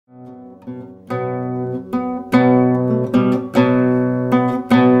And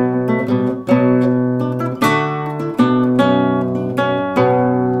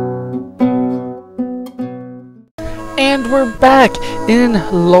we're back in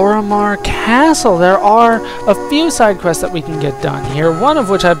Lorimar Castle. There are a few side quests that we can get done here, one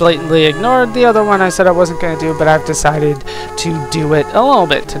of which I blatantly ignored. The other one I said I wasn't going to do, but I've decided to do it a little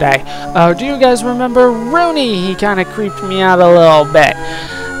bit today. Do you guys remember Rooney? He kind of creeped me out a little bit.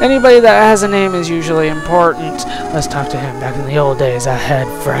 Anybody that has a name is usually important. Let's talk to him. Back in the old days, I had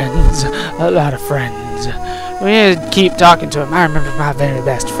friends. A lot of friends. We need to keep talking to him. I remember my very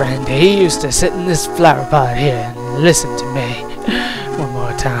best friend. He used to sit in this flower pot here and listen to me. One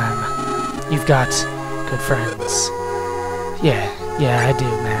more time. You've got good friends. Yeah, I do,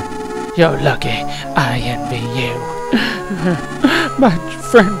 man. You're lucky. I envy you. My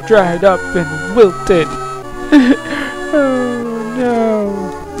friend dried up and wilted. Oh,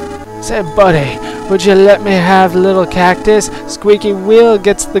 no. Say, buddy, would you let me have Lil Cactus? Squeaky wheel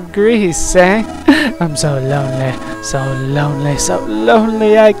gets the grease, eh? I'm so lonely, so lonely, so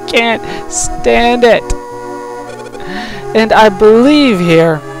lonely, I can't stand it. And I believe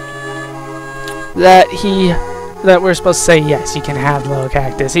here that we're supposed to say yes, you can have Lil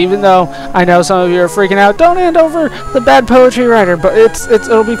Cactus, even though I know some of you are freaking out. Don't hand over the bad poetry writer, but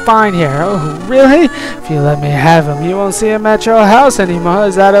it'll be fine here. Oh, really? If you let me have him, you won't see him at your house anymore.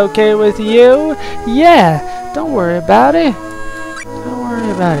 Is that okay with you? Yeah, don't worry about it. Don't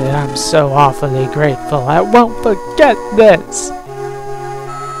worry about it. I'm so awfully grateful. I won't forget this.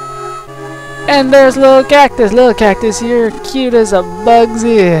 And there's Lil Cactus. Lil Cactus, you're cute as a bug's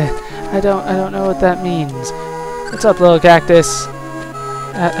ear. I don't know what that means. What's up, Lil Cactus?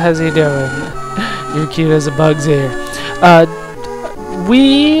 How's he doing? You're cute as a bug's ear.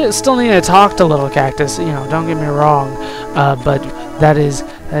 We still need to talk to Lil Cactus. You know, don't get me wrong. But that is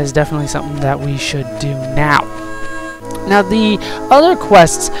definitely something that we should do now. Now, the other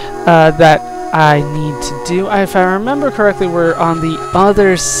quests that I need to do, if I remember correctly, we're on the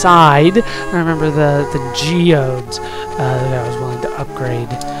other side. I remember the geodes that I was willing to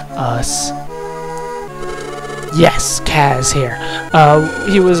upgrade us. Yes, Kaz here.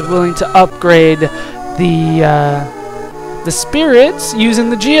 He was willing to upgrade the spirits using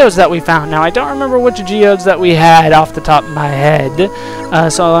the geodes that we found. Now, I don't remember which geodes that we had off the top of my head,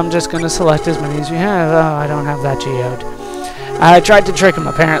 so I'm just going to select as many as we have. Oh, I don't have that geode. I tried to trick him,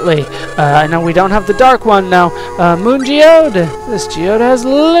 apparently. I know we don't have the dark one now. Moon Geode. This geode has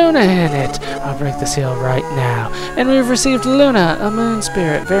Luna in it. I'll break the seal right now. And we've received Luna, a moon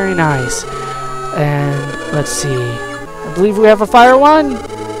spirit. Very nice. And let's see. I believe we have a fire one.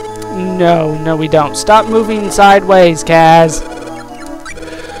 No, we don't. Stop moving sideways, Kaz.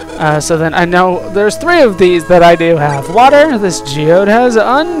 So then I know there's 3 of these that I do have. Water, this geode has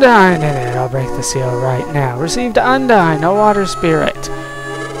Undyne in it. I'll break the seal right now. Received Undyne, a water spirit.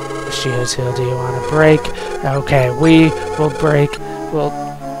 Which geode seal do you want to break? Okay, we will break, we'll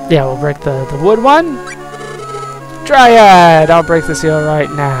break the wood one. Dryad, I'll break the seal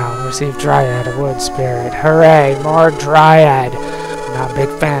right now. Received Dryad, a wood spirit. Hooray, more Dryad. I'm not a big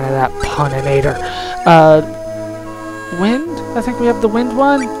fan of that puninator. Wind? I think we have the wind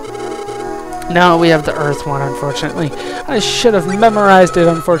one. No, we have the earth one, unfortunately. I should have memorized it.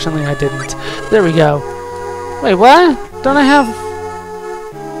 Unfortunately, I didn't. There we go. Wait, what? Don't I have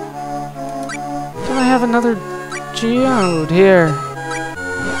another geode here?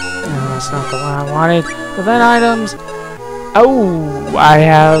 No, that's not the one I wanted. Event items. Oh, I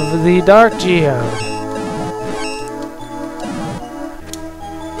have the dark geode.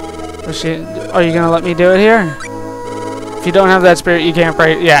 Are you going to let me do it here? If you don't have that spirit, you can't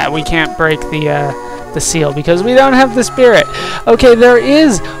break. Yeah, we can't break the seal because we don't have the spirit. Okay, there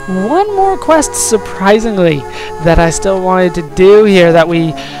is one more quest, surprisingly, that I still wanted to do here that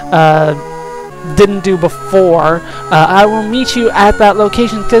we didn't do before. I will meet you at that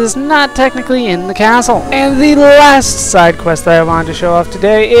location because it's not technically in the castle. And the last side quest that I wanted to show off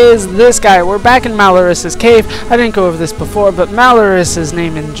today is this guy. We're back in Maloriss's cave. I didn't go over this before, but Maloriss's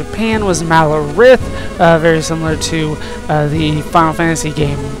name in Japan was Malorith, very similar to the Final Fantasy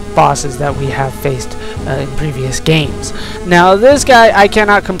game bosses that we have faced in previous games. Now, this guy, I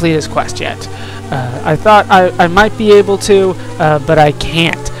cannot complete his quest yet. I thought I might be able to, but I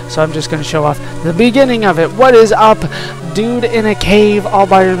can't. So I'm just going to show off the beginning of it. What is up? Dude in a cave all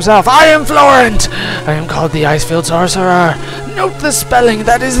by himself. I am Florent! I am called the Icefield Sorcerer. Note the spelling.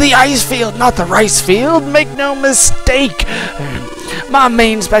 That is the ice field, not the rice field. Make no mistake. My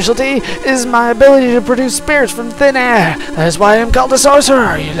main specialty is my ability to produce spirits from thin air. That is why I am called a sorcerer.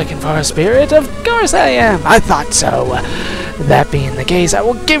 Are you looking for a spirit? Of course I am. I thought so. That being the case, I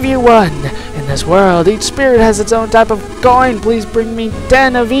will give you one. In this world, each spirit has its own type of coin. Please bring me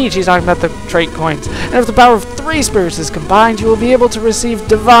 10 of each. He's talking about the trait coins. And if the power of 3 spirits is combined, you will be able to receive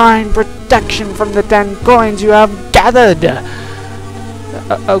divine protection from the 10 coins you have gathered.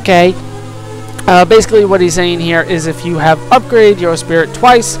 Okay. Basically what he's saying here is if you have upgraded your spirit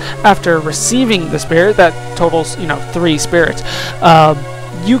twice after receiving the spirit, that totals, 3 spirits,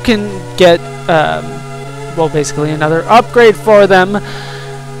 you can get, well, basically another upgrade for them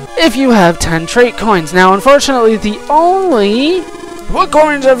if you have 10 trait coins. Now, unfortunately, the only... What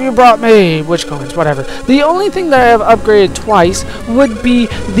coins have you brought me? Which coins? Whatever. The only thing that I have upgraded twice would be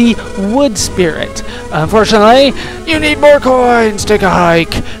the wood spirit. Unfortunately, you need more coins. Take a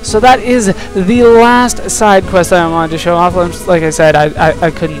hike. So that is the last side quest that I wanted to show off. Like I said, I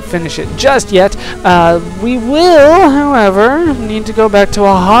couldn't finish it just yet. We will, however, need to go back to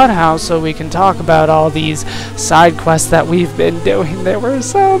a hothouse so we can talk about all these side quests that we've been doing. There were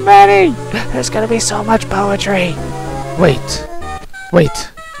so many. There's going to be so much poetry.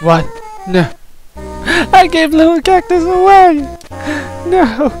 Wait, what? No. I gave Lil Cactus away!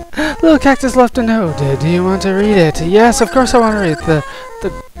 No! Lil Cactus left a note. Do you want to read it? Yes, of course I want to read it.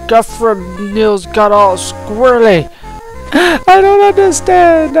 The Guffra Nils got all squirrely. I don't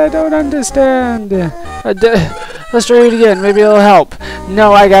understand. Let's try it again. Maybe it'll help.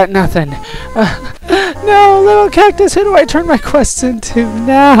 No, I got nothing. No, Lil Cactus, who do I turn my quests into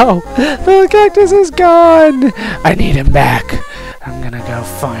now? Lil Cactus is gone. I need him back. I'm gonna go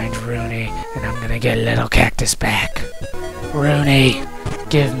find Rooney, and I'm gonna get Lil Cactus back. Rooney,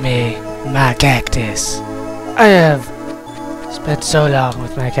 give me my cactus. I have spent so long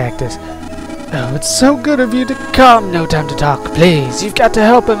with my cactus. Oh, it's so good of you to come. No time to talk, please. You've got to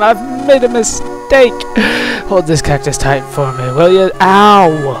help him. I've made a mistake. Hold this cactus tight for me, will you?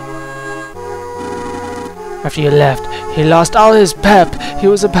 Ow! After you left, he lost all his pep. He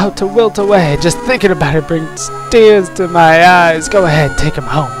was about to wilt away. Just thinking about it brings tears to my eyes. Go ahead, take him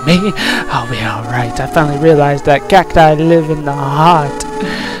home. Me? I'll be alright. I finally realized that cacti live in the heart.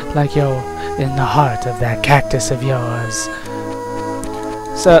 Like you're in the heart of that cactus of yours.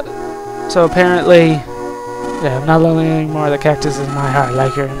 So apparently, yeah, I'm not lonely anymore. The cactus is in my heart,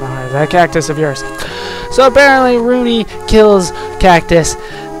 like you're in the heart of that cactus of yours. So apparently Rooney kills cactus.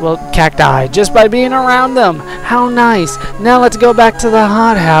 Well, cacti, just by being around them. How nice. Now let's go back to the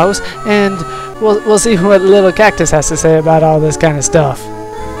hothouse, and we'll see what Lil Cactus has to say about all this kind of stuff.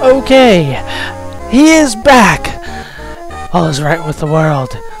 Okay, he is back. All is right with the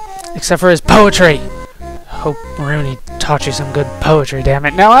world, except for his poetry. Hope Rooney taught you some good poetry, damn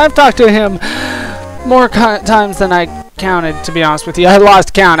it. Now, I've talked to him more times than I counted, to be honest with you. I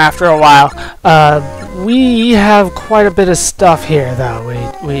lost count after a while. We have quite a bit of stuff here, though.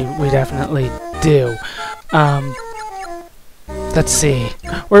 We definitely do. Let's see.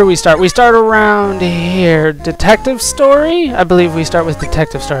 Where do we start? We start around here. Detective story? I believe we start with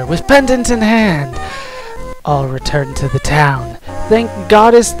detective story. With pendant in hand. All return to the town. Thank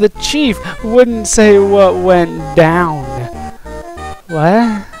Goddess the Chief wouldn't say what went down.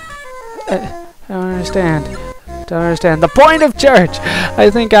 What? I don't understand. The point of church! I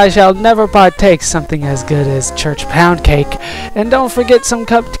think I shall never partake something as good as church pound cake. And don't forget some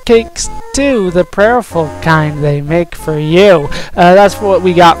cupcakes too, the prayerful kind they make for you. That's what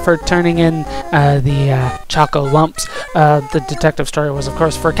we got for turning in the Choco Lumps. The detective story was, of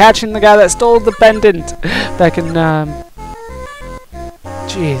course, for catching the guy that stole the pendant back in,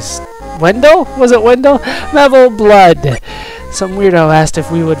 jeez, Wendell? Was it Wendell? Neville Blood. Some weirdo asked if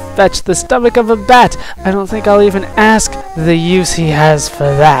we would fetch the stomach of a bat. I don't think I'll even ask the use he has for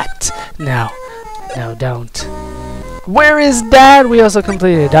that. No, don't. Where is Dad? We also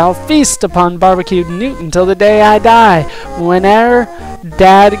completed. I'll feast upon barbecued newt until the day I die. Whenever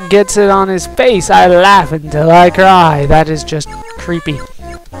Dad gets it on his face, I laugh until I cry. That is just creepy.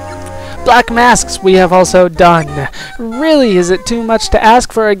 Black masks we have also done. Really, is it too much to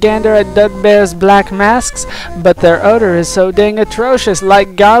ask for a gander at Dudbear's black masks? But their odor is so dang atrocious,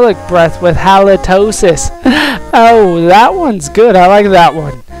 like garlic breath with halitosis. Oh, that one's good. I like that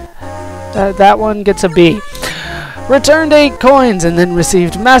one. That one gets a B. Returned 8 coins and then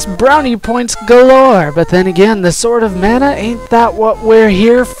received mass brownie points galore. But then again, the Sword of Mana, ain't that what we're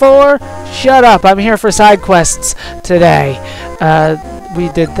here for? Shut up, I'm here for side quests today. We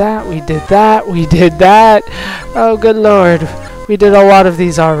did that. Oh, good lord. We did a lot of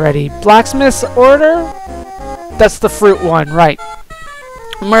these already. Blacksmith's Order? That's the fruit one, right.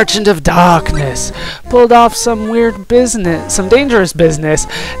 Merchant of Darkness. Pulled off some weird business, some dangerous business,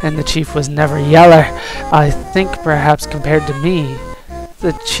 and the chief was never yeller. I think perhaps compared to me,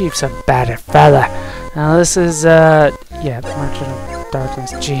 the chief's a badder fella. Now this is, Yeah, Merchant of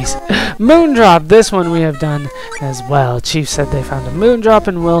Darkness. Jeez. Moondrop. This one we have done as well. Chief said they found a moondrop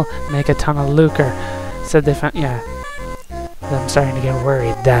and will make a ton of lucre. Said they found... Yeah. I'm starting to get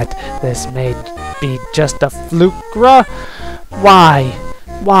worried that this may be just a fluke. Why?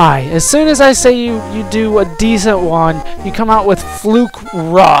 Why? As soon as I say you do a decent one, you come out with fluke.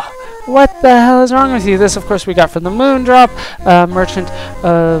 What the hell is wrong with you? This, of course, we got from the Moondrop. Merchant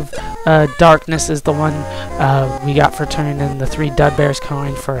of Darkness is the one we got for turning in the 3 Dud Bears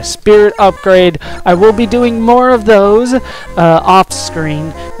coin for a spirit upgrade. I will be doing more of those off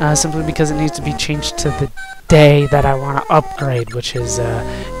screen, simply because it needs to be changed to the day that I want to upgrade, which is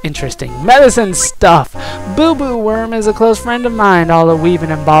interesting. Medicine stuff. Boo Boo Worm is a close friend of mine, all the weaving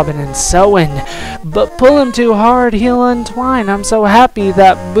and bobbing and sewing. But pull him too hard, he'll untwine. I'm so happy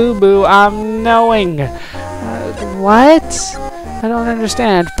that Boo Boo I'm knowing. What? I don't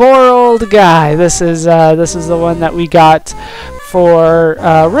understand. Poor old guy. This is the one that we got for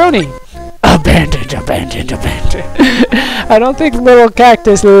Rooney. Abandoned. I don't think Lil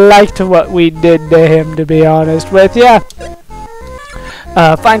Cactus liked what we did to him, to be honest with ya.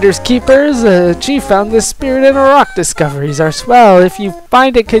 Finders Keepers. Chief found this spirit in a rock. Discoveries are swell. If you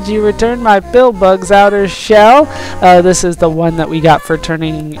find it, could you return my Billbug's outer shell? This is the one that we got for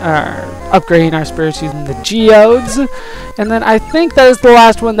turning, upgrading our spirits using the geodes. And then I think that is the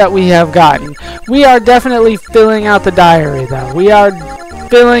last one that we have gotten. We are definitely filling out the diary, though. We are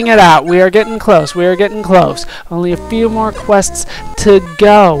filling it out. We are getting close. We are getting close. Only a few more quests to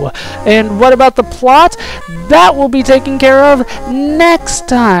go. And what about the plot? That will be taken care of next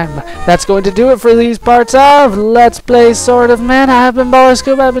time. That's going to do it for these parts of Let's Play Sword of Mana. I've been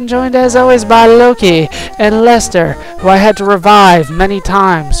BallerScoop. I've been joined as always by Loki and Lester, who I had to revive many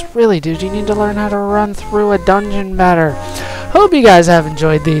times. Really, dude, you need to learn how to run through a dungeon better. Hope you guys have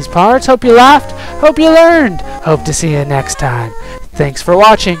enjoyed these parts. Hope you laughed. Hope you learned. Hope to see you next time. Thanks for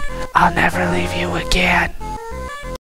watching. I'll never leave you again.